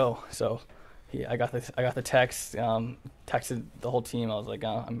ready to go. So I got the text, texted the whole team. I was like,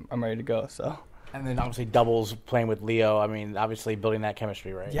 I'm ready to go. So. And then obviously doubles playing with Leo. I mean, obviously building that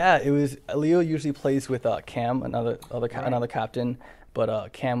chemistry, right? Yeah, it was. Leo usually plays with Cam, another captain,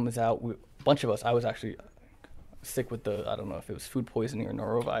 but Cam was out. A bunch of us. I was actually sick with I don't know if it was food poisoning or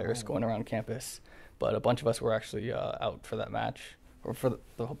norovirus going around campus, but a bunch of us were actually out for that match or for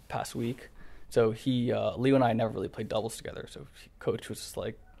the past week. So Leo and I never really played doubles together. So coach was just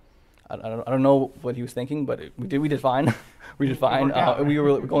like, I don't know what he was thinking, but we did fine. We did fine. We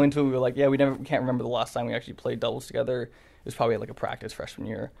were like, yeah, we can't remember the last time we actually played doubles together. It was probably like a practice freshman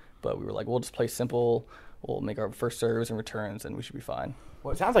year, but we were like, we'll just play simple. We'll make our first serves and returns, and we should be fine.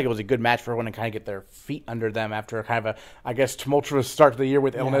 Well, it sounds like it was a good match for everyone to kind of get their feet under them after kind of I guess, tumultuous start to the year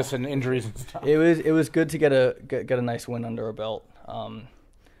with illness and injuries and stuff. It was good to get a nice win under our belt.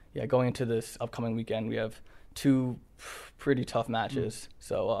 Going into this upcoming weekend, we have 2 pretty tough matches,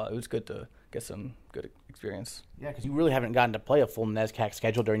 so it was good to get some good experience. Yeah, because you really haven't gotten to play a full NESCAC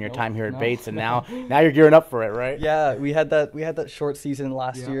schedule during your time here at Bates, and now you're gearing up for it, right? Yeah, we had that short season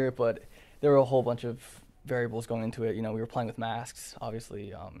last year, but there were a whole bunch of variables going into it. We were playing with masks.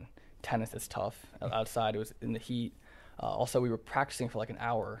 Obviously, tennis is tough outside. It was in the heat. Also, we were practicing for like an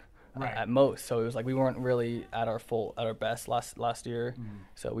hour. At most, so it was like we weren't really at our best last year.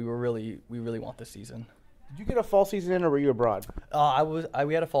 So we really want this season. Did you get a fall season in, or were you abroad?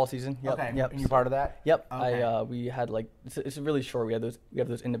 We had a fall season. Yep. Okay. Yep. And you part of that? Yep. Okay. We had like it's really short. We have those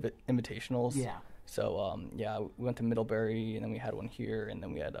invitationals. Yeah. So we went to Middlebury, and then we had one here, and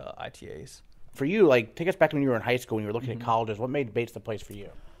then we had ITAs. For you, like, take us back when you were in high school, when you were looking at colleges. What made Bates the place for you?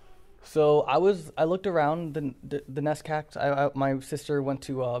 So I looked around the NESCAC. My sister went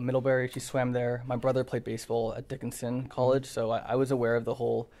to Middlebury. She swam there. My brother played baseball at Dickinson College, so I was aware of the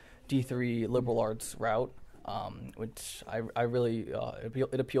whole D3 liberal arts route, which I really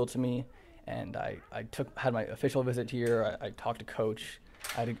it appealed to me, and I had my official visit here. I talked to Coach.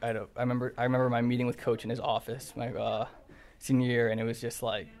 I remember my meeting with Coach in his office my senior year, and it was just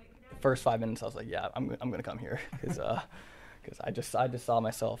like the first 5 minutes I was like, yeah, I'm gonna come here because I just saw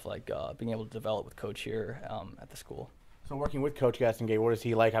myself like being able to develop with Coach here at the school. So working with Coach Gastonguay, what is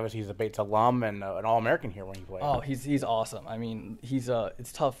he like? Obviously, he's a Bates alum and an All-American here when he played. Oh, he's awesome. I mean,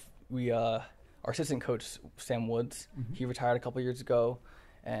 it's tough. Our assistant coach Sam Woods, he retired a couple years ago,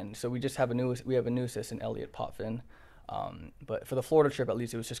 and so we just have a new assistant, Elliot Potvin. But for the Florida trip, at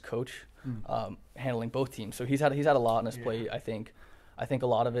least it was just Coach handling both teams. So he's had a lot on his plate. I think a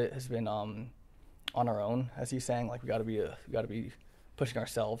lot of it has been on our own, as he's saying. Like we got to be pushing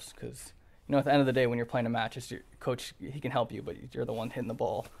ourselves because at the end of the day, when you're playing a match, it's your coach. He can help you, but you're the one hitting the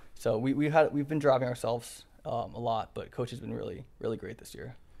ball. So we've been driving ourselves a lot, but Coach has been really great this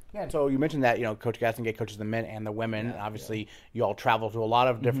year. Yeah, and so you mentioned that, Coach Gastonguay coaches the men and the women. And obviously, you all travel to a lot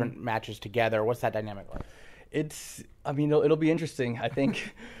of different matches together. What's that dynamic like? It'll be interesting. I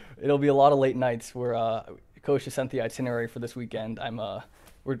think it'll be a lot of late nights where Coach has sent the itinerary for this weekend.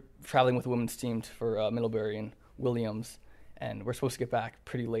 We're traveling with the women's team for Middlebury and Williams, and we're supposed to get back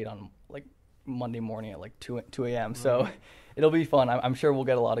pretty late on Monday morning at 2 a.m. So it'll be fun. I'm sure we'll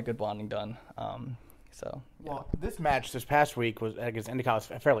get a lot of good bonding done. Well, this match this past week was against Endicott was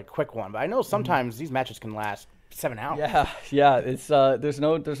a fairly quick one, but I know sometimes these matches can last 7 hours. Yeah. It's there's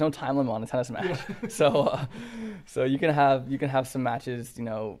no time limit on a tennis match. So you can have some matches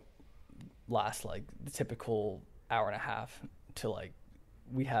last the typical hour and a half to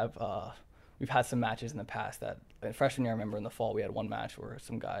we've had some matches in the past that freshman year I remember in the fall we had one match where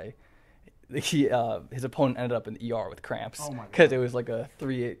some guy his opponent ended up in the ER with cramps because it was a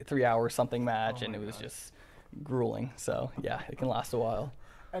 3 hour something match and it was just grueling. So yeah, it can last a while.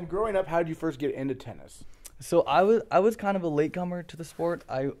 And growing up, how did you first get into tennis? So I was kind of a latecomer to the sport.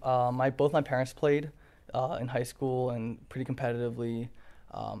 Both my parents played in high school and pretty competitively.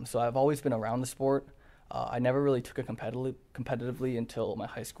 So I've always been around the sport. I never really took it competitively until my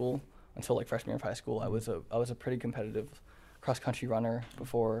high school, until freshman year of high school. I was a pretty competitive cross-country runner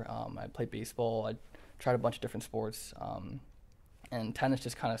before. I played baseball. I tried a bunch of different sports, and tennis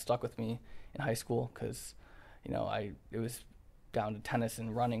just kind of stuck with me in high school because, it was down to tennis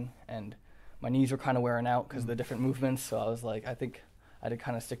and running, and my knees were kind of wearing out because of the different movements. So I was I think I had to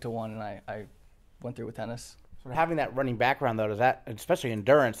kind of stick to one, and I went through with tennis. So having that running background, though, does that, especially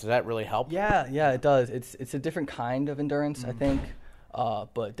endurance, does that really help? Yeah, it does. It's a different kind of endurance, I think.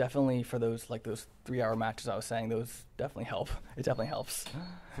 But definitely for those 3 hour matches I was saying, those definitely help. It definitely helps.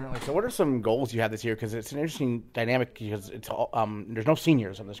 Certainly. So what are some goals you have this year? Because it's an interesting dynamic because it's all, there's no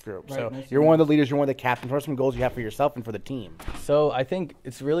seniors in this group. Right, so you're one of the leaders, you're one of the captains. What are some goals you have for yourself and for the team? So I think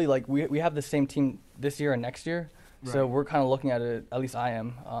it's really we have the same team this year and next year. Right. So we're kind of looking at it, at least I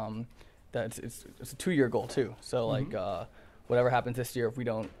am, that it's a 2-year goal too. So whatever happens this year, if we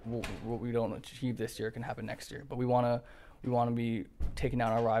don't achieve this year, it can happen next year. But we want to be taking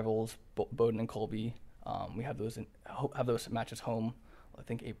down our rivals, Bowdoin and Colby. We have those matches home, I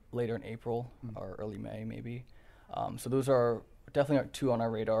think later in April or early May maybe. So those are definitely two on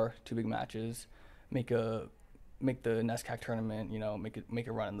our radar, 2 big matches. Make the NESCAC tournament, make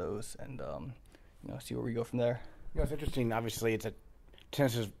a run in those, and see where we go from there. It's interesting. Obviously,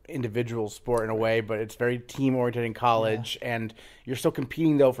 tennis is individual sport in a way, but it's very team-oriented in college, and you're still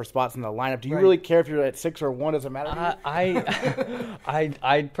competing, though, for spots in the lineup. Do you really care if you're at 6 or 1? Does it matter to you?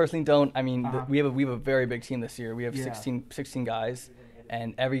 I personally don't. I mean, we have a very big team this year. We have 16 guys,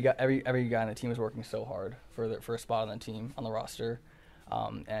 and every guy on the team is working so hard for a spot on the team, on the roster.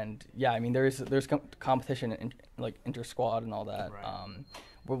 And yeah, I mean, there's competition in, inter-squad and all that. Right.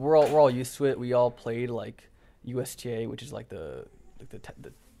 We're all used to it. We all played USTA, which is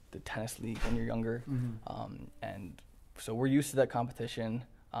the tennis league when you're younger, and so we're used to that competition.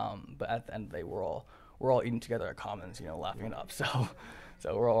 But at the end of the day, we're all eating together at Commons, laughing it up. So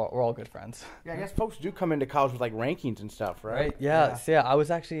we're all good friends. Yeah, I guess folks do come into college with rankings and stuff, right? Right. Yeah. So yeah, I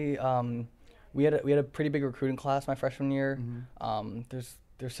was actually we had a pretty big recruiting class my freshman year. There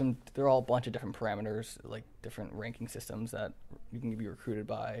are all a bunch of different parameters, different ranking systems that you can be recruited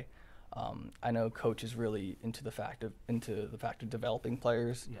by. I know Coach is really into the fact of developing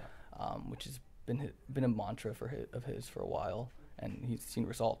players, which has been a mantra of his for a while, and he's seen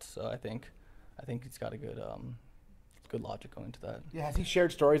results. So I think he's got a good logic going into that. Yeah, has he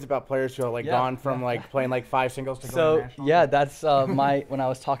shared stories about players who have gone from playing 5 singles to going to nationals? Yeah, that's when I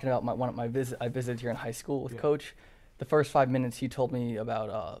was talking about I visited here in high school with Coach. The first 5 minutes he told me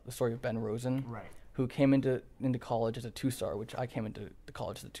about the story of Ben Rosen. Right. Who came into college as a 2-star, which I came into the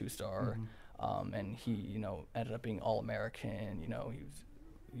college as a 2-star, and he ended up being All-American.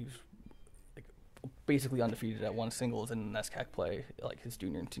 He was basically undefeated at one singles in the NESCAC play his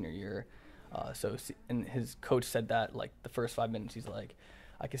junior and senior year. And his coach said that the first 5 minutes he's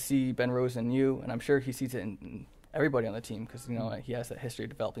I could see Ben Rosen in you, and I'm sure he sees it in everybody on the team because he has that history of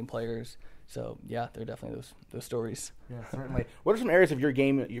developing players. So yeah, there are definitely those stories. Yeah, certainly. What are some areas of your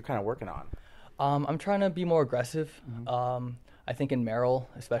game that you're kind of working on? I'm trying to be more aggressive. I think in Merrill,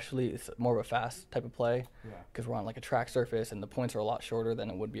 especially, it's more of a fast type of play because we're on a track surface and the points are a lot shorter than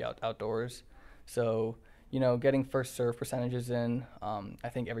it would be outdoors. So, getting first serve percentages in, I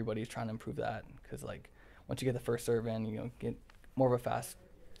think everybody's trying to improve that because, once you get the first serve in, get more of a fast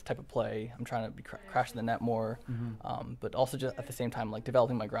type of play. I'm trying to be crashing the net more, but also just at the same time,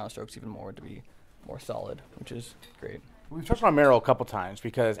 developing my ground strokes even more to be more solid, which is great. We've touched on Merrill a couple times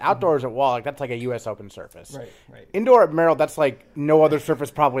because outdoors at Wall, that's like a U.S. Open surface. Right. Indoor at Merrill, that's like no other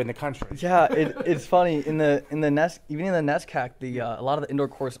surface probably in the country. Yeah, it's funny in the Nest, even in the NESCAC, a lot of the indoor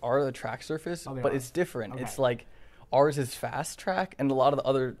courts are the track surface, but it's different. Okay. It's like ours is fast track, and a lot of the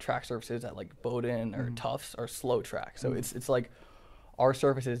other track surfaces at like Bowdoin or Tufts are slow track. So it's like our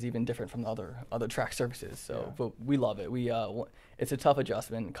surface is even different from the other track surfaces. So, but we love it. It's a tough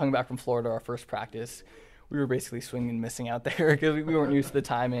adjustment. Coming back from Florida, our first practice, we were basically swinging and missing out there because we weren't used to the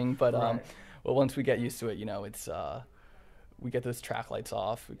timing. But well, once we get used to it, it's we get those track lights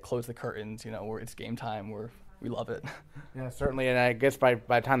off, we close the curtains, it's game time. We love it. Yeah, certainly. And I guess by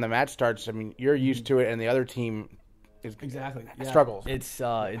the time the match starts, I mean, you're used to it, and the other team is struggles. It's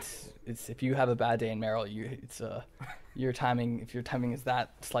if you have a bad day in Merrill, your timing. If your timing is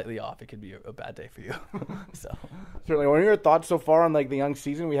that slightly off, it could be a bad day for you. So certainly. What are your thoughts so far on like the young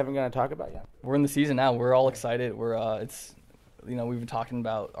season we haven't got to talk about yet? We're in the season now. We're all excited. We're we've been talking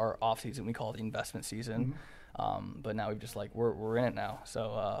about our off season. We call it the investment season. But now we've just we're in it now.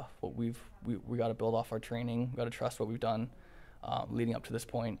 So we got to build off our training. We got to trust what we've done leading up to this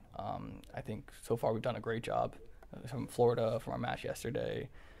point. I think so far we've done a great job from Florida, from our match yesterday,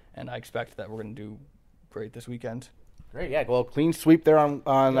 and I expect that we're going to do great this weekend. Great, yeah. Well, clean sweep there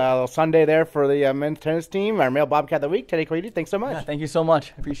on Sunday there for the men's tennis team. Our male Bobcat of the week, Teddy Koide. Thanks so much. Yeah, thank you so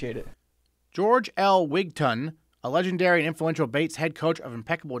much. Appreciate it. George L. Wigton, a legendary and influential Bates head coach of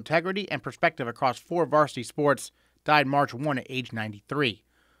impeccable integrity and perspective across 4 varsity sports, died March 1 at age 93.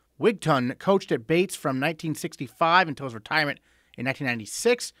 Wigton coached at Bates from 1965 until his retirement in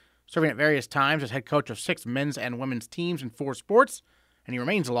 1996, serving at various times as head coach of 6 men's and women's teams in 4 sports, and he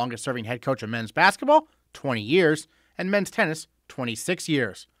remains the longest-serving head coach of men's basketball, 20 years, and men's tennis, 26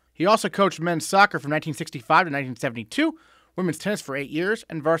 years. He also coached men's soccer from 1965 to 1972, women's tennis for 8 years,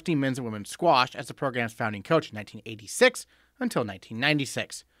 and varsity men's and women's squash as the program's founding coach in 1986 until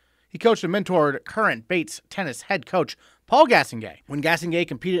 1996. He coached and mentored current Bates tennis head coach Paul Gastonguay when Gastonguay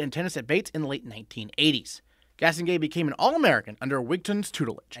competed in tennis at Bates in the late 1980s. Gastonguay became an All-American under Wigton's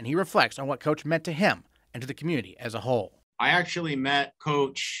tutelage, and he reflects on what Coach meant to him and to the community as a whole. I actually met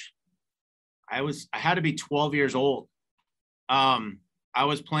Coach, I had to be 12 years old. I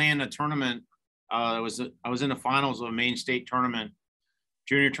was playing a tournament. I was in the finals of a Maine State tournament,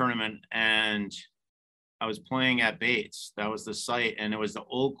 junior tournament, and I was playing at Bates. That was the site, and it was the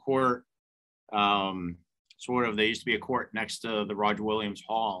old court, there used to be a court next to the Roger Williams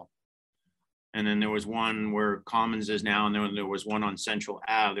Hall. And then there was one where Commons is now, and then there was one on Central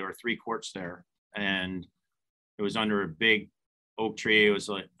Ave. There were 3 courts there, and it was under a big oak tree. It was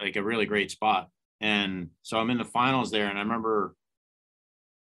like a really great spot. And so I'm in the finals there, and I remember,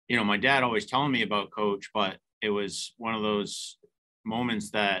 my dad always telling me about Coach, but it was one of those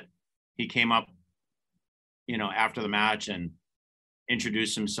moments that he came up, after the match and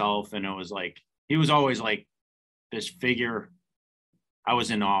introduced himself. And it was like, he was always like this figure I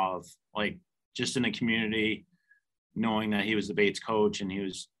was in awe of, like just in the community, knowing that he was the Bates coach and he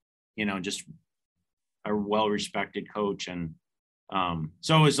was, just a well-respected coach. And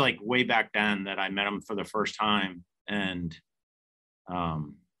so it was like way back then that I met him for the first time. And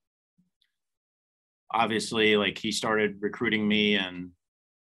obviously, like, he started recruiting me and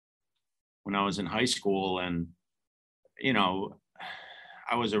when I was in high school, and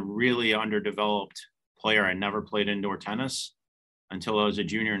I was a really underdeveloped player. I never played indoor tennis until I was a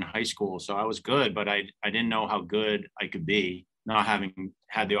junior in high school. So I was good, but I didn't know how good I could be, not having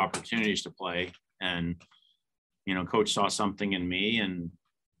had the opportunities to play. And Coach saw something in me and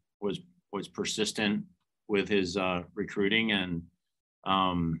was persistent with his recruiting. And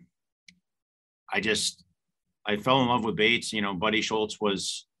I fell in love with Bates. Buddy Schultz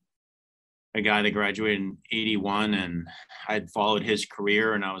was a guy that graduated in 81, and I'd followed his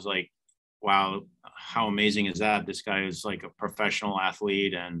career, and I was like, wow, how amazing is that? This guy is like a professional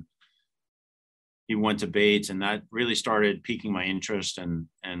athlete, and he went to Bates, and that really started piquing my interest. And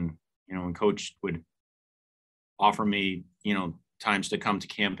when Coach would offer me, times to come to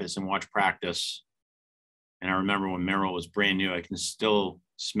campus and watch practice. And I remember when Merrill was brand new, I can still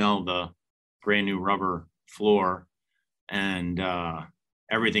smell the brand new rubber floor, and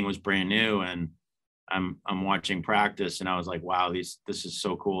everything was brand new. And I'm watching practice, and I was like, wow, this is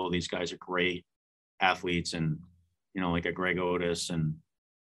so cool. These guys are great athletes. And, like a Greg Otis, and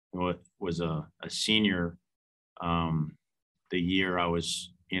was a senior the year I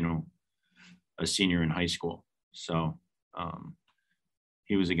was, a senior in high school. So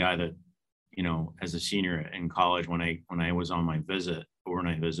he was a guy that, as a senior in college, when I was on my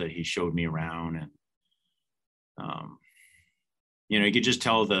overnight visit, he showed me around, and you could just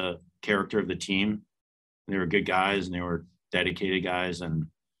tell the character of the team. They were good guys and they were dedicated guys, and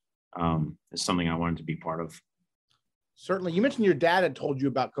it's something I wanted to be part of. Certainly. You mentioned your dad had told you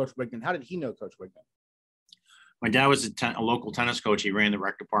about Coach Wigton. How did he know Coach Wigton? My dad was a local tennis coach. He ran the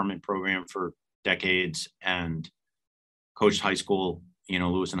rec department program for decades and coached high school,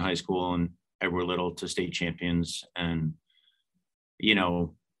 Lewiston High School and Edward Little to state champions. And,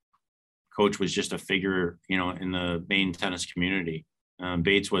 Coach was just a figure, in the Maine tennis community.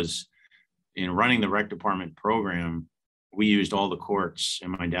 Bates was, running the rec department program. We used all the courts,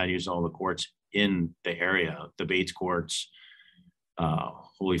 and my dad used all the courts in the area, the Bates courts,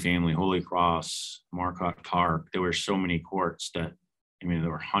 Holy Family, Holy Cross, Marcotte Park. There were so many courts that, there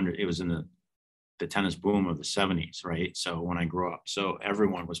were hundreds. It was in the tennis boom of the 70s, right? So when I grew up, so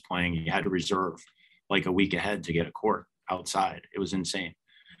everyone was playing. You had to reserve like a week ahead to get a court outside. It was insane.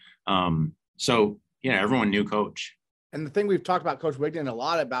 Everyone knew Coach. And the thing we've talked about Coach Wigton a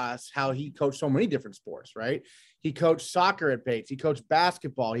lot about is how he coached so many different sports, right? He coached soccer at Bates. He coached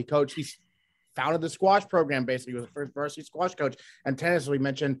basketball. He founded the squash program, basically. He was the first varsity squash coach. And tennis, we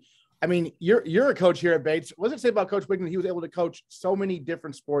mentioned. You're a coach here at Bates. What does it say about Coach Wigton? He was able to coach so many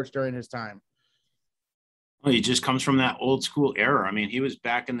different sports during his time. Well, he just comes from that old school era. He was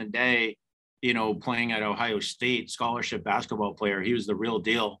back in the day, playing at Ohio State, scholarship basketball player. He was the real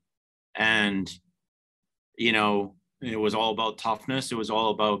deal. And, it was all about toughness. It was all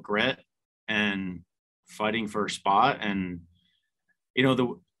about grit and fighting for a spot. And,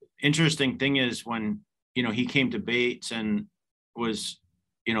 the interesting thing is when, he came to Bates and was,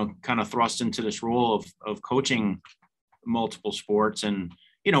 kind of thrust into this role of coaching multiple sports. And,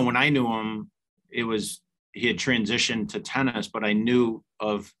 when I knew him, he had transitioned to tennis, but I knew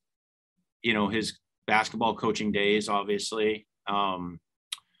of, his basketball coaching days, obviously.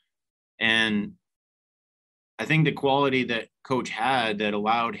 And I think the quality that Coach had that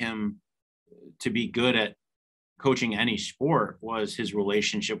allowed him to be good at coaching any sport was his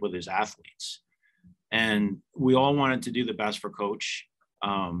relationship with his athletes. And we all wanted to do the best for Coach.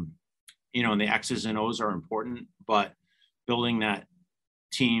 And the X's and O's are important, but building that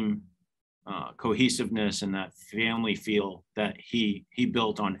team cohesiveness and that family feel that he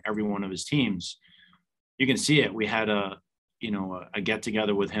built on every one of his teams, you can see it. We had a get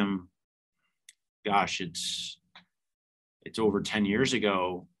together with him. Gosh, it's over 10 years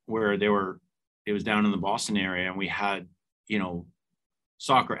ago, where it was down in the Boston area, and we had,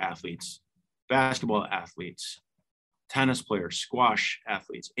 soccer athletes, basketball athletes, tennis players, squash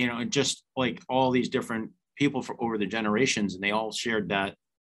athletes, just like all these different people over the generations. And they all shared that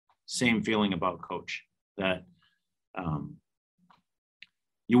same feeling about Coach, that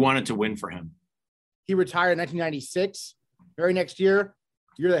you wanted to win for him. He retired in 1996. Very next year,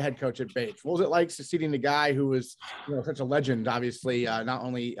 you're the head coach at Bates. What was it like succeeding the guy who was, such a legend, obviously, not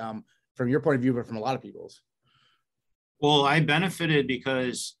only from your point of view, but from a lot of people's? Well, I benefited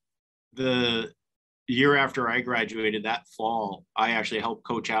because the year after I graduated, that fall, I actually helped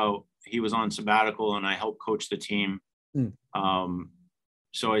Coach out. He was on sabbatical, and I helped coach the team.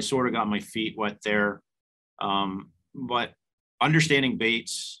 So I sort of got my feet wet there. But understanding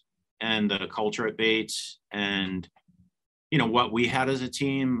Bates and the culture at Bates and, what we had as a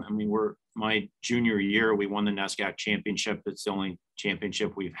team. My junior year, we won the NCAA Championship. It's the only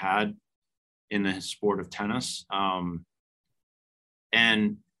championship we've had in the sport of tennis.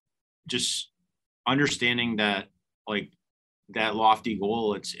 And just understanding that, like, that lofty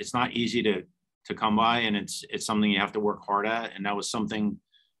goal, it's not easy to come by, and it's something you have to work hard at. And that was something,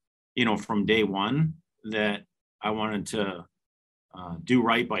 from day one, that I wanted to do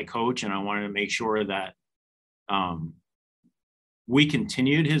right by Coach. And I wanted to make sure that we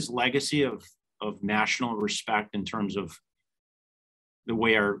continued his legacy of national respect in terms of the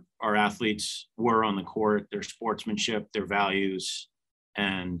way our athletes were on the court, their sportsmanship, their values,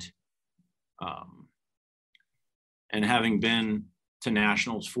 and having been to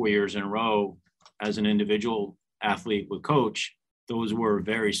nationals 4 years in a row as an individual athlete with Coach, those were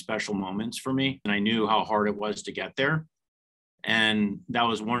very special moments for me. And I knew how hard it was to get there. And that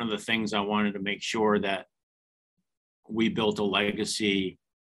was one of the things I wanted to make sure that we built a legacy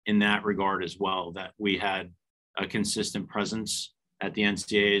in that regard as well, that we had a consistent presence at the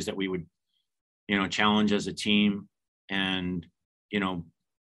NCAAs, that we would, challenge as a team and,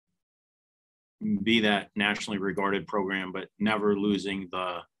 be that nationally regarded program, but never losing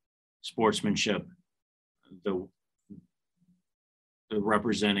the sportsmanship, the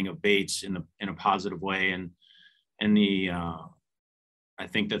representing of Bates in a positive way. And I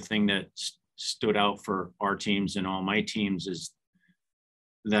think the thing that stood out for our teams and all my teams is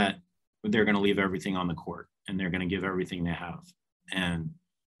that they're going to leave everything on the court, and they're going to give everything they have. And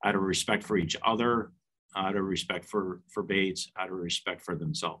out of respect for each other, out of respect for Bates, out of respect for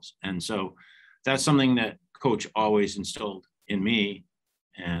themselves. And so that's something that coach always instilled in me,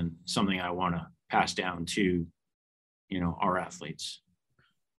 and something I want to pass down to, our athletes.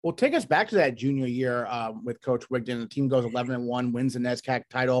 Well, take us back to that junior year with Coach Wigton. The team goes 11-1, wins the NESCAC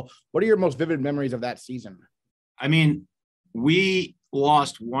title. What are your most vivid memories of that season? I mean, we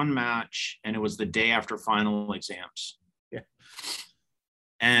lost one match, and it was the day after final exams. Yeah.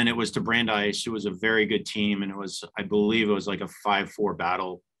 And it was to Brandeis, who was a very good team. And I believe it was like a 5-4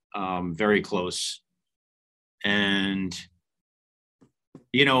 battle, very close. And,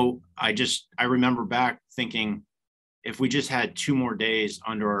 I remember back thinking, if we just had 2 more days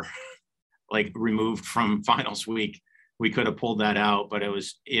under, removed from finals week, we could have pulled that out. But it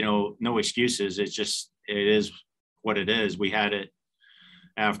was, no excuses. It is what it is. We had it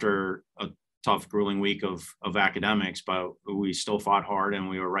after a tough, grueling week of academics, but we still fought hard, and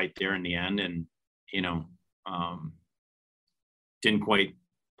we were right there in the end, and, didn't quite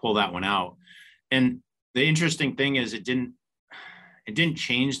pull that one out. And the interesting thing is it didn't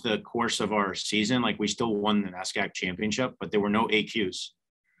change the course of our season. We still won the NESCAC championship, but there were no AQs,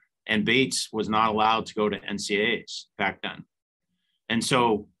 and Bates was not allowed to go to NCAAs back then. And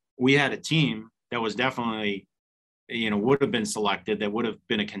so we had a team that was definitely, would have been selected, that would have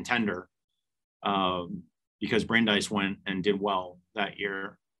been a contender, because Brandeis went and did well that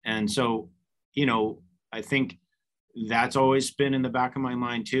year. And so, I think that's always been in the back of my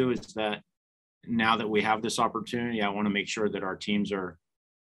mind too, is that now that we have this opportunity, I want to make sure that our teams are,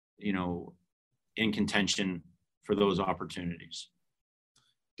 in contention for those opportunities.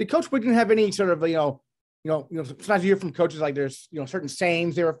 Did Coach Wigton have any sort of, sometimes you hear from coaches there's, certain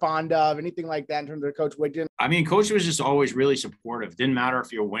sayings they were fond of, anything like that in terms of Coach Wigton? I mean, Coach was just always really supportive. Didn't matter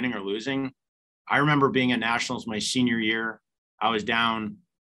if you were winning or losing. I remember being at nationals my senior year. I was down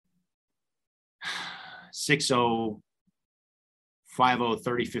 6-0, 5-0,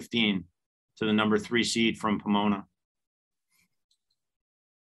 30-15 to the number 3 seed from Pomona.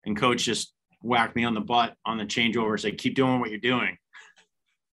 And Coach just whacked me on the butt on the changeover, said, keep doing what you're doing.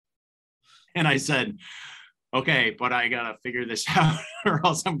 And I said, okay, but I got to figure this out or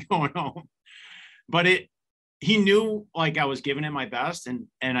else I'm going home. But he knew I was giving it my best. And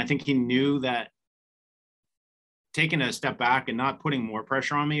I think he knew that taking a step back and not putting more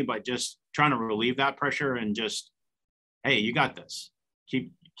pressure on me, but just trying to relieve that pressure and just, hey, you got this.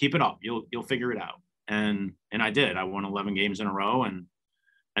 Keep it up. You'll figure it out. And I did. I won 11 games in a row and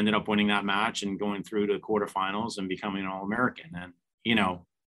ended up winning that match and going through to quarterfinals and becoming an All-American. And,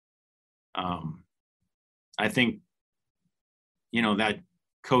 I think, that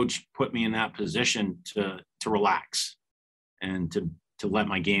coach put me in that position to relax and to let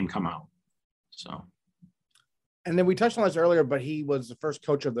my game come out. So. And then we touched on this earlier, but he was the first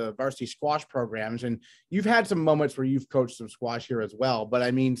coach of the varsity squash programs. And you've had some moments where you've coached some squash here as well. But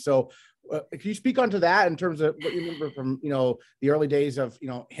I mean, so can you speak onto that in terms of what you remember from, the early days of,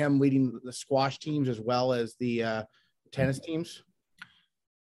 him leading the squash teams as well as the tennis teams?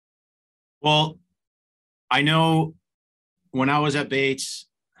 Well, I know when I was at Bates,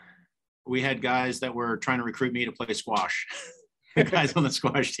 we had guys that were trying to recruit me to play squash. The guys on the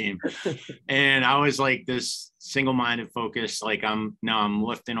squash team. And I was this single-minded focus. I'm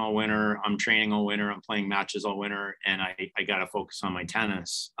lifting all winter. I'm training all winter. I'm playing matches all winter. And I got to focus on my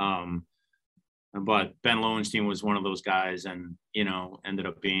tennis. But Ben Lowenstein was one of those guys and, ended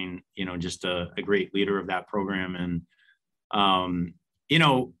up being, just a great leader of that program. And,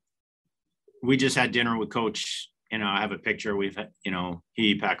 we just had dinner with Coach. I have a picture. We've had,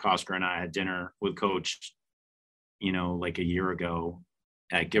 Pat Kosker and I had dinner with Coach a year ago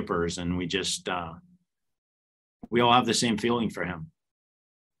at Gippers, and we just, we all have the same feeling for him.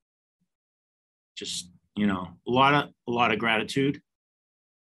 Just, a lot of gratitude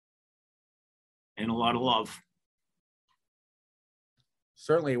and a lot of love.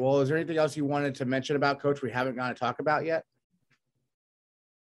 Certainly. Well, is there anything else you wanted to mention about Coach we haven't gotten to talk about yet?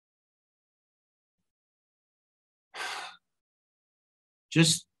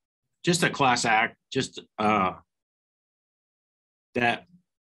 Just a class act, just, that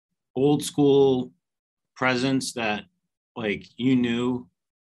old school presence that you knew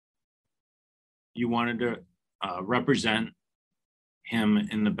you wanted to represent him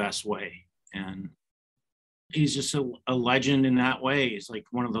in the best way. And he's just a legend in that way. He's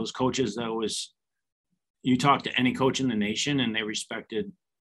one of those coaches that you talk to any coach in the nation and they respected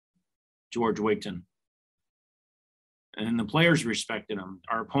George Wigton. And the players respected him.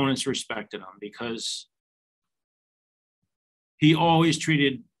 Our opponents respected him because he always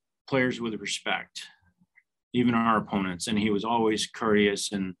treated players with respect, even our opponents. And he was always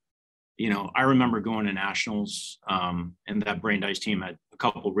courteous and, I remember going to nationals, and that Brandeis team had a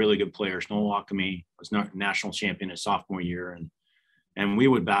couple of really good players. Noel Alchemy was national champion his sophomore year, and we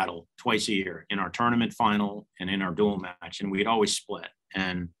would battle twice a year in our tournament final and in our dual match, and we'd always split.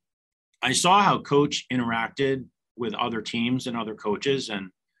 And I saw how coach interacted with other teams and other coaches,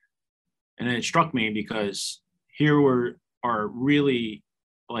 and it struck me because here are really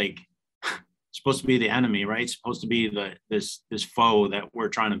like supposed to be the enemy, right? Supposed to be this foe that we're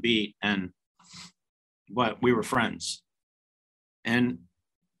trying to beat, but we were friends. And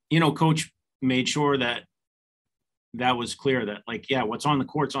coach made sure that was clear, that like, yeah, what's on the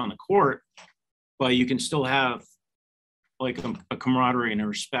court's on the court, but you can still have like a camaraderie and a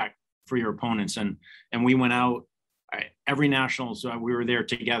respect for your opponents. And we went out every nationals. We were there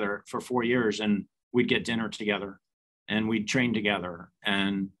together for 4 years, and we'd get dinner together and we'd train together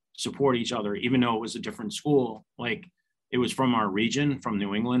and support each other, even though it was a different school. Like, it was from our region, from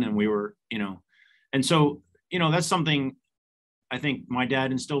New England, and we were, and so, that's something I think my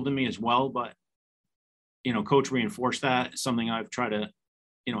dad instilled in me as well. But, coach reinforced that. It's something I've tried to,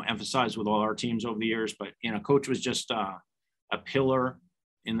 emphasize with all our teams over the years. But, coach was just a pillar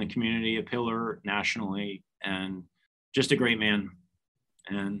in the community, a pillar nationally, and just a great man.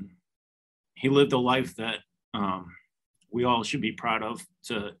 And he lived a life that we all should be proud of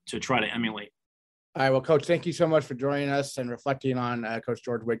to try to emulate. All right, well, Coach, thank you so much for joining us and reflecting on Coach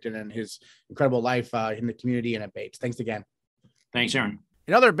George Wigton and his incredible life in the community and at Bates. Thanks again. Thanks, Aaron.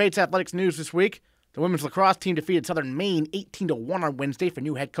 In other Bates athletics news this week, the women's lacrosse team defeated Southern Maine 18-1 on Wednesday for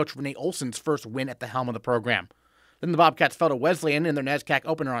new head coach Renee Olson's first win at the helm of the program. Then the Bobcats fell to Wesleyan in their NESCAC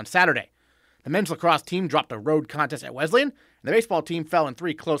opener on Saturday. The men's lacrosse team dropped a road contest at Wesleyan, and the baseball team fell in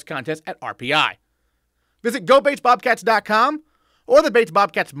 3 close contests at RPI. Visit GoBatesBobcats.com or the Bates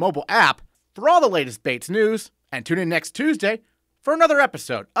Bobcats mobile app for all the latest Bates news, and tune in next Tuesday for another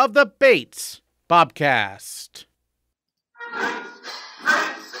episode of the Bates Bobcast.